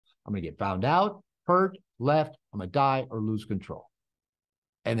I'm going to get found out, hurt, left, I'm going to die or lose control.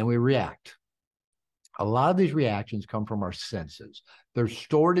 And then we react. A lot of these reactions come from our senses. They're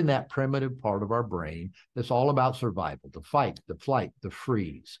stored in that primitive part of our brain that's all about survival, the fight, the flight, the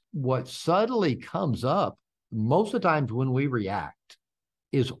freeze. What suddenly comes up most of the times when we react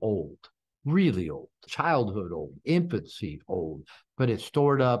is old, really old, childhood old, infancy old, but it's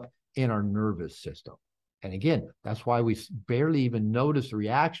stored up in our nervous system. And again, that's why we barely even notice the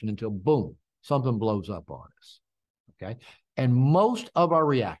reaction until boom, something blows up on us. Okay. And most of our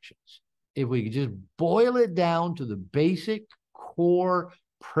reactions, if we could just boil it down to the basic core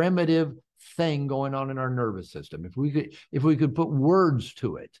primitive thing going on in our nervous system, if we could put words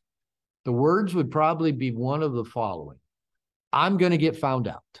to it, the words would probably be one of the following. I'm going to get found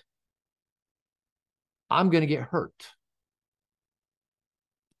out. I'm going to get hurt.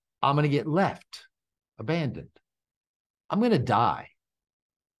 I'm going to get left, abandoned. I'm going to die.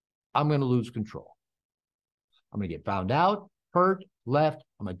 I'm going to lose control. I'm going to get found out, hurt, left,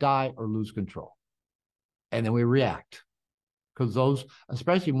 I'm going to die or lose control. And then we react. Because those,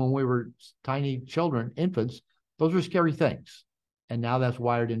 especially when we were tiny children, infants, those were scary things. And now that's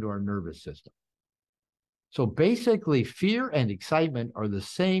wired into our nervous system. So basically, fear and excitement are the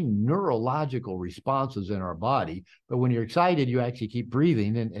same neurological responses in our body. But when you're excited, you actually keep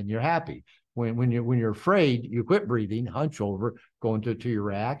breathing and you're happy. When you're afraid, you quit breathing, hunch over, go into your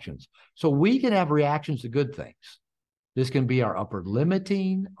reactions. So we can have reactions to good things. This can be our upper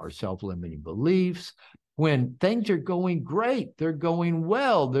limiting, our self-limiting beliefs. When things are going great, they're going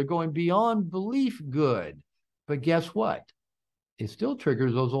well, they're going beyond belief good. But guess what? It still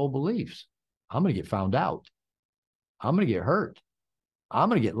triggers those old beliefs. I'm going to get found out. I'm going to get hurt. I'm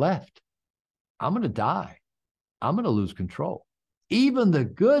going to get left. I'm going to die. I'm going to lose control. Even the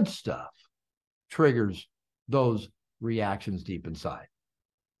good stuff triggers those reactions deep inside.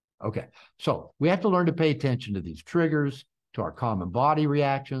 Okay, so we have to learn to pay attention to these triggers, to our common body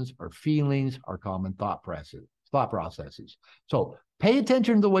reactions, our feelings, our common thought processes. So pay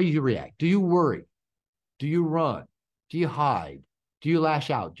attention to the way you react. Do you worry? Do you run? Do you hide? Do you lash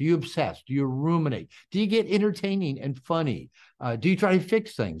out? Do you obsess? Do you ruminate? Do you get entertaining and funny? Do you try to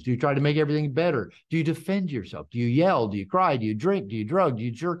fix things? Do you try to make everything better? Do you defend yourself? Do you yell? Do you cry? Do you drink? Do you drug? Do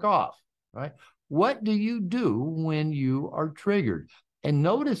you jerk off? Right? What do you do when you are triggered? And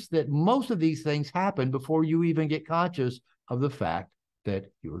notice that most of these things happen before you even get conscious of the fact that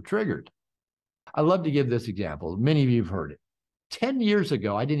you were triggered. I love to give this example. Many of you have heard it. 10 years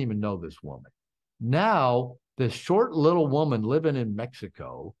ago, I didn't even know this woman. Now, this short little woman living in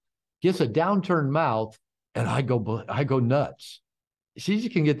Mexico gets a downturned mouth, and I go nuts. She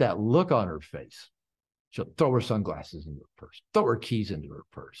just can get that look on her face. She'll throw her sunglasses into her purse, throw her keys into her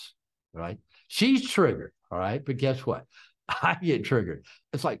purse, right? She's triggered, all right? But guess what? I get triggered.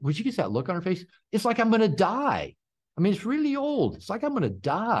 It's like, when she gets that look on her face, it's like I'm going to die. I mean, it's really old. It's like I'm going to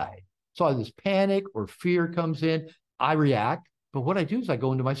die. So this panic or fear comes in. I react. But what I do is I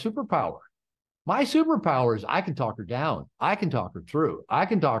go into my superpower. My superpower is I can talk her down. I can talk her through. I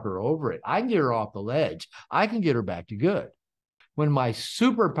can talk her over it. I can get her off the ledge. I can get her back to good. When my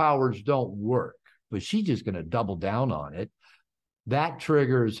superpowers don't work, but she's just going to double down on it, that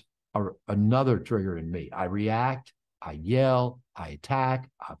triggers another trigger in me. I react. I yell, I attack,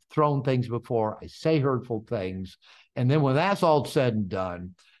 I've thrown things before, I say hurtful things. And then when that's all said and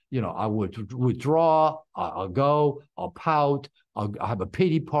done, I would withdraw, I'll go, I'll pout, I'll have a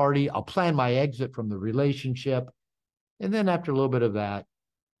pity party, I'll plan my exit from the relationship. And then after a little bit of that,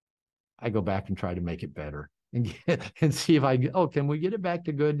 I go back and try to make it better and see if can we get it back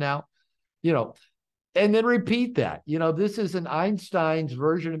to good now? And then repeat that. This is an Einstein's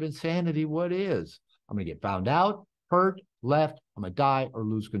version of insanity. What is? I'm going to get found out, hurt, left, I'm going to die or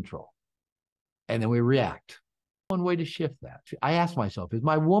lose control. And then we react. One way to shift that. I ask myself, is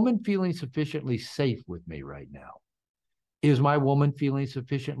my woman feeling sufficiently safe with me right now? Is my woman feeling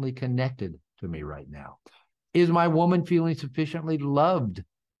sufficiently connected to me right now? Is my woman feeling sufficiently loved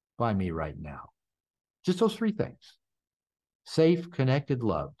by me right now? Just those three things. Safe, connected,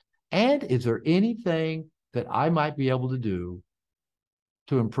 loved. And is there anything that I might be able to do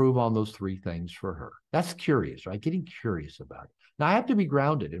to improve on those three things for her? That's curious, right? Getting curious about it. Now, I have to be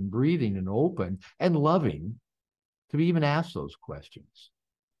grounded and breathing and open and loving to even ask those questions.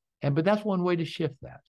 But that's one way to shift that.